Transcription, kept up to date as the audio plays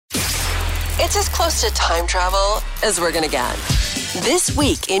It's as close to time travel as we're gonna get. This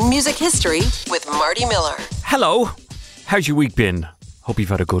Week in Music History with Marty Miller. Hello. How's your week been? Hope you've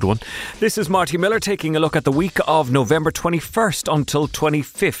had a good one. This is Marty Miller taking a look at the week of November 21st until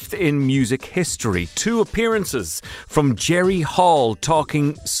 25th in music history. 2 appearances from Jerry Hall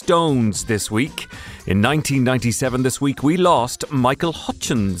talking Stones this week. In 1997 this week we lost Michael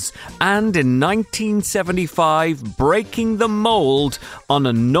Hutchence, and in 1975 breaking the mould on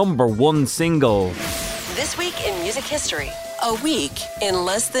a number 1 single. This Week in Music History. A week in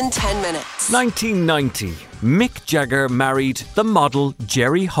less than 10 minutes. 1990. Mick Jagger married the model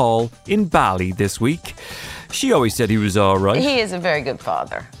Jerry Hall in Bali this week. She always said he was all right. He is a very good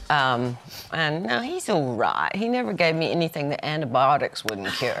father. And no, he's all right. He never gave me anything that antibiotics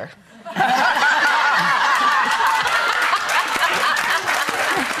wouldn't cure.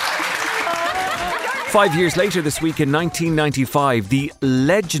 5 years later this week in 1995, the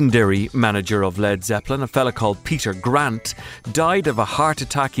legendary manager of Led Zeppelin, a fella called Peter Grant, died of a heart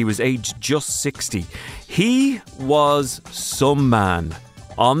attack. He was aged just 60. He was some man.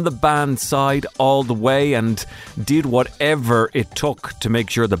 On the band side all the way and did whatever it took to make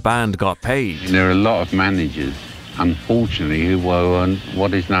sure the band got paid. There are a lot of managers, unfortunately, who were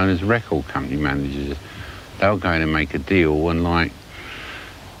what is known as record company managers. They'll go in and make a deal and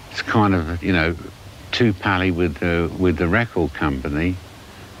it's kind of, too pally with the record company,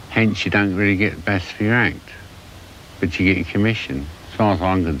 hence you don't really get best for your act, but you get your commission. As far as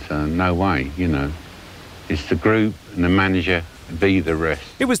I'm concerned, no way, It's the group and the manager, be the rest.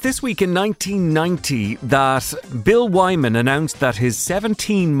 It was this week in 1990 that Bill Wyman announced that his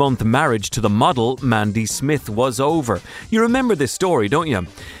 17-month marriage to the model Mandy Smith was over. You remember this story, don't you?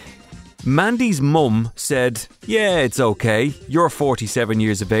 Mandy's mum said, "Yeah, it's okay. You're 47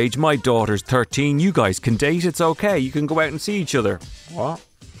 years of age. My daughter's 13. You guys can date. It's okay. You can go out and see each other." What?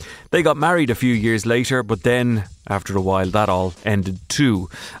 They got married a few years later, but then, after a while, that all ended too.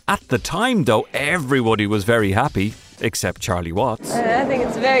 At the time, though, everybody was very happy, except Charlie Watts. I think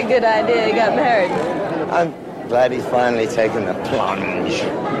it's a very good idea he got married. I'm glad he's finally taken the plunge.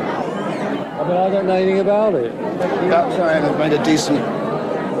 I don't know anything about it. Perhaps I haven't made a decent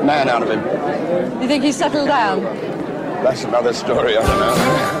man out of him. You think he's settled down? That's another story, I don't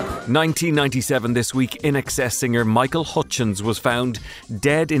know. 1997 this week, INXS singer Michael Hutchence was found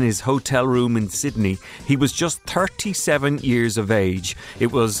dead in his hotel room in Sydney. He was just 37 years of age.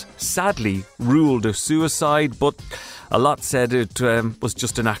 It was sadly ruled a suicide, but a lot said it was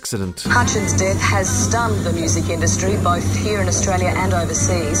just an accident. Hutchence' death has stunned the music industry, both here in Australia and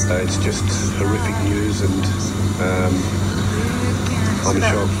overseas. It's just horrific news and I'm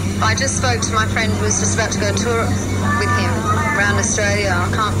shocked. I just spoke to my friend who was just about to go tour with him around Australia. I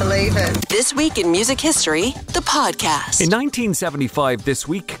can't believe it. This Week in Music History, the podcast. In 1975 this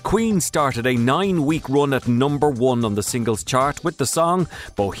week, Queen started a 9-week run at number 1 on the singles chart with the song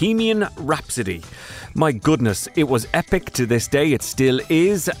Bohemian Rhapsody. My goodness, it was epic to this day. It still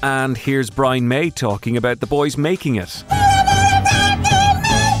is. And here's Brian May talking about the boys making it.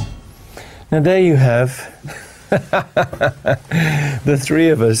 Now there you have the 3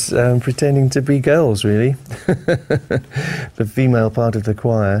 of us pretending to be girls, really. The female part of the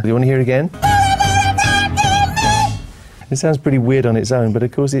choir. You want to hear it again? It sounds pretty weird on its own, but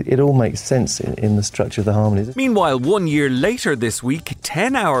of course it all makes sense in the structure of the harmonies. Meanwhile, 1 year later this week,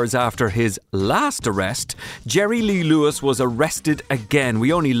 10 hours after his last arrest, Jerry Lee Lewis was arrested again.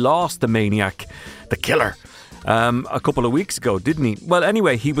 We only lost the maniac, the killer, a couple of weeks ago, didn't he? Well,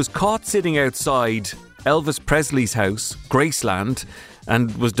 anyway, he was caught sitting outside Elvis Presley's house, Graceland,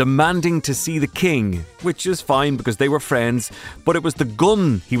 and was demanding to see the King, which is fine because they were friends, but it was the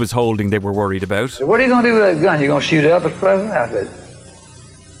gun he was holding they were worried about. So what are you going to do with that gun? You going to shoot Elvis Presley? I said,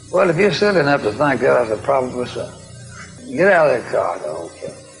 well, if you're silly enough to think that, that's a problem with son. Get out of that car, though,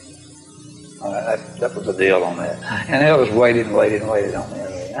 okay. That was the deal on that. And Elvis waited on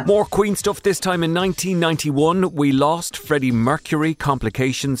that. More Queen stuff this time. In 1991, we lost Freddie Mercury,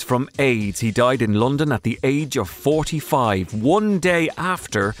 complications from AIDS. He died in London at the age of 45, 1 day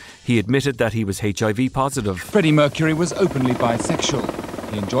after he admitted that he was HIV positive. Freddie Mercury was openly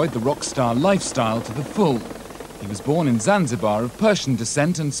bisexual. He enjoyed the rock star lifestyle to the full. He was born in Zanzibar of Persian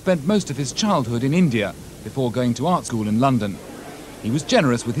descent and spent most of his childhood in India before going to art school in London. He was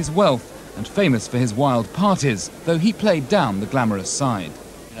generous with his wealth and famous for his wild parties, though he played down the glamorous side.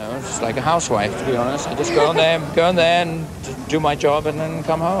 It's just like a housewife, to be honest. I just go in there and do my job and then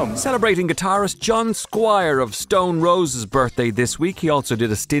come home. Celebrating guitarist John Squire of Stone Roses' birthday this week. He also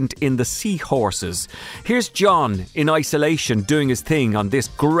did a stint in the Seahorses. Here's John in isolation doing his thing on this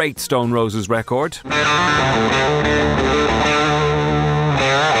great Stone Roses record.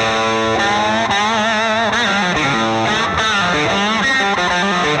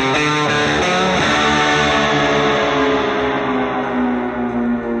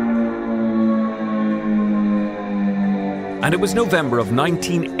 it was November of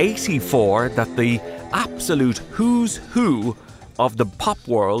 1984 that the absolute who's who of the pop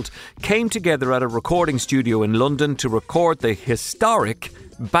world came together at a recording studio in London to record the historic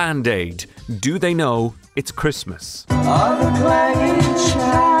Band Aid. Do They Know It's Christmas?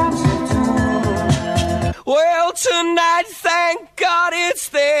 Well, tonight, thank God it's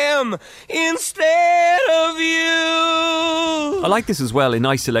them instead of you. I like this as well in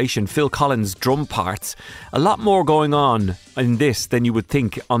isolation, Phil Collins' drum parts. A lot more going on in this than you would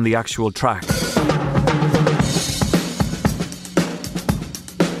think on the actual track.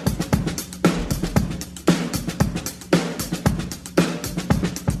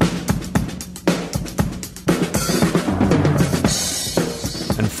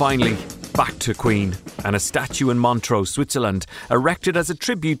 And finally, back to Queen and a statue in Montreux, Switzerland, erected as a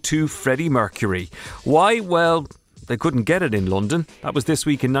tribute to Freddie Mercury. Why? Well, they couldn't get it in London. That was this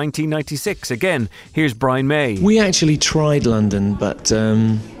week in 1996. Again, here's Brian May. We actually tried London, but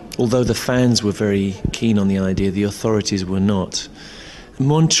although the fans were very keen on the idea, the authorities were not.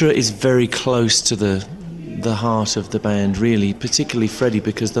 Montreux is very close to the heart of the band, really, particularly Freddie,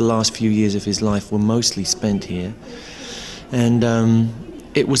 because the last few years of his life were mostly spent here. And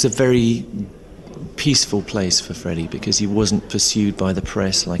it was a very peaceful place for Freddie because he wasn't pursued by the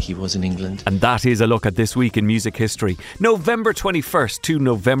press like he was in England. And that is a look at this week in music history. November 21st to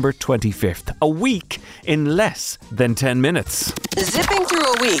November 25th. A week in less than 10 minutes. Zipping through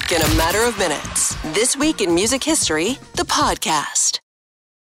a week in a matter of minutes. This week in music history, the podcast.